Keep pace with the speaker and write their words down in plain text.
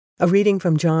A reading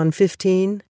from John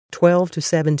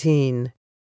 15:12-17.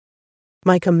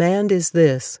 My command is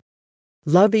this: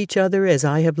 love each other as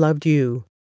I have loved you.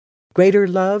 Greater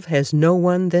love has no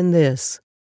one than this,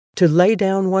 to lay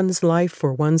down one's life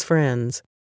for one's friends.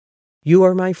 You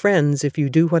are my friends if you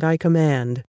do what I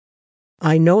command.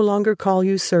 I no longer call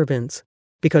you servants,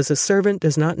 because a servant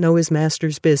does not know his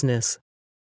master's business.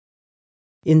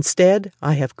 Instead,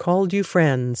 I have called you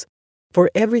friends,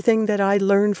 for everything that I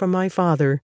learned from my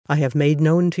Father I have made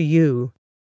known to you.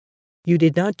 You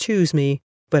did not choose me,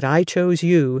 but I chose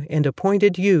you and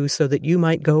appointed you so that you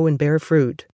might go and bear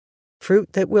fruit,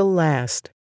 fruit that will last,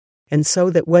 and so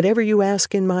that whatever you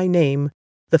ask in my name,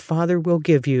 the Father will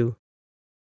give you.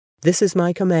 This is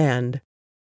my command: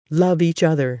 love each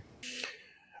other.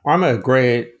 I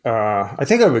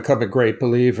think I've become a great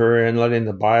believer in letting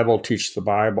the Bible teach the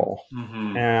Bible.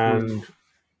 Mm-hmm. And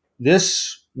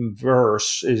this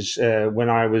verse is when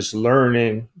I was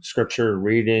learning Scripture,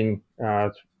 reading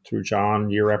through John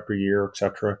year after year,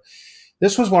 etc.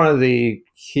 This was one of the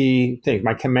key things.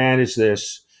 My command is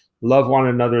this: love one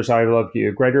another as I love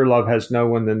you. Greater love has no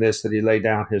one than this, that he laid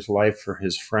down his life for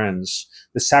his friends.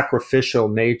 The sacrificial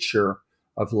nature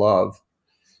of love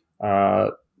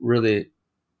really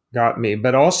got me.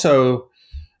 But also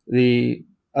the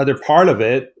other part of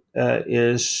it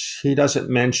is he doesn't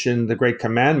mention the great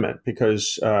commandment,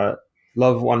 because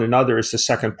love one another is the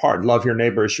second part. Love your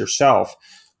neighbor as yourself.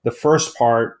 The first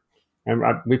part, and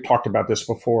we've talked about this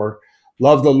before,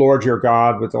 love the Lord your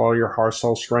God with all your heart,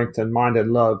 soul, strength, and mind,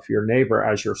 and love your neighbor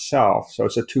as yourself. So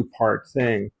it's a two-part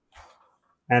thing.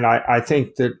 And I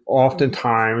think that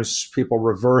oftentimes people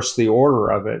reverse the order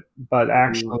of it, but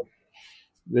actually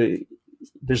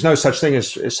there's no such thing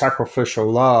as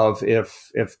sacrificial love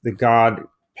if the God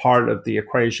part of the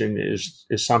equation is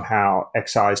somehow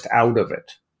excised out of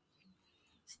it.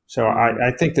 So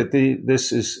I think that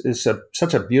this is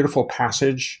such a beautiful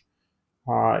passage.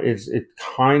 It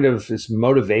kind of is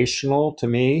motivational to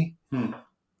me,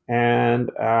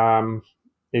 and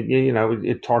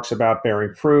it talks about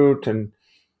bearing fruit,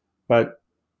 but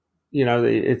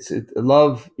it's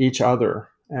love each other,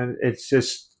 and it's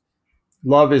just.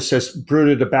 Love is just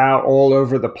brooded about all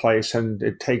over the place, and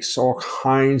it takes all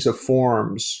kinds of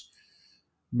forms.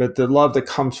 But the love that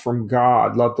comes from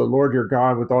God, love the Lord your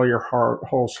God with all your heart,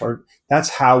 whole heart, that's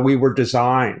how we were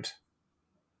designed.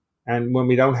 And when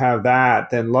we don't have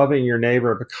that, then loving your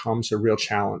neighbor becomes a real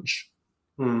challenge.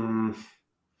 Yeah,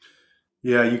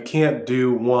 you can't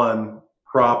do one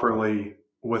properly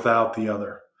without the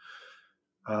other.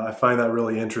 I find that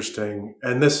really interesting.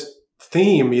 And this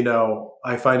theme,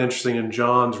 I find interesting in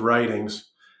John's writings,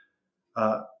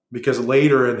 because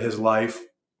later in his life,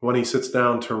 when he sits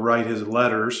down to write his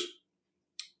letters,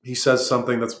 he says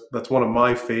something that's one of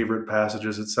my favorite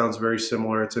passages. It sounds very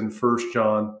similar. It's in 1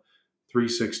 John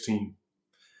 3:16.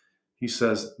 He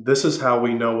says, "This is how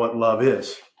we know what love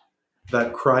is,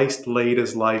 that Christ laid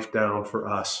his life down for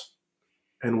us,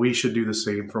 and we should do the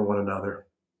same for one another."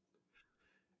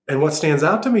 And what stands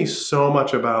out to me so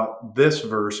much about this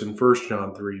verse in 1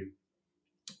 John 3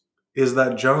 is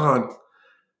that John,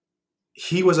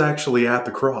 he was actually at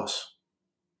the cross.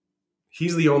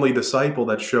 He's the only disciple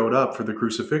that showed up for the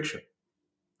crucifixion.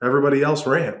 Everybody else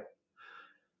ran.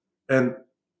 And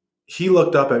he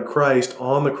looked up at Christ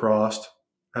on the cross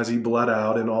as he bled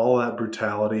out in all that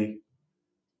brutality.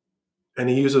 And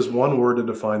he uses one word to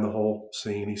define the whole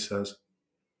scene. He says,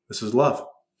 "This is love."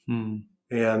 And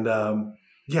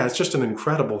it's just an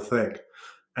incredible thing.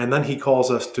 And then he calls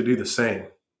us to do the same,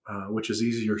 which is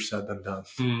easier said than done.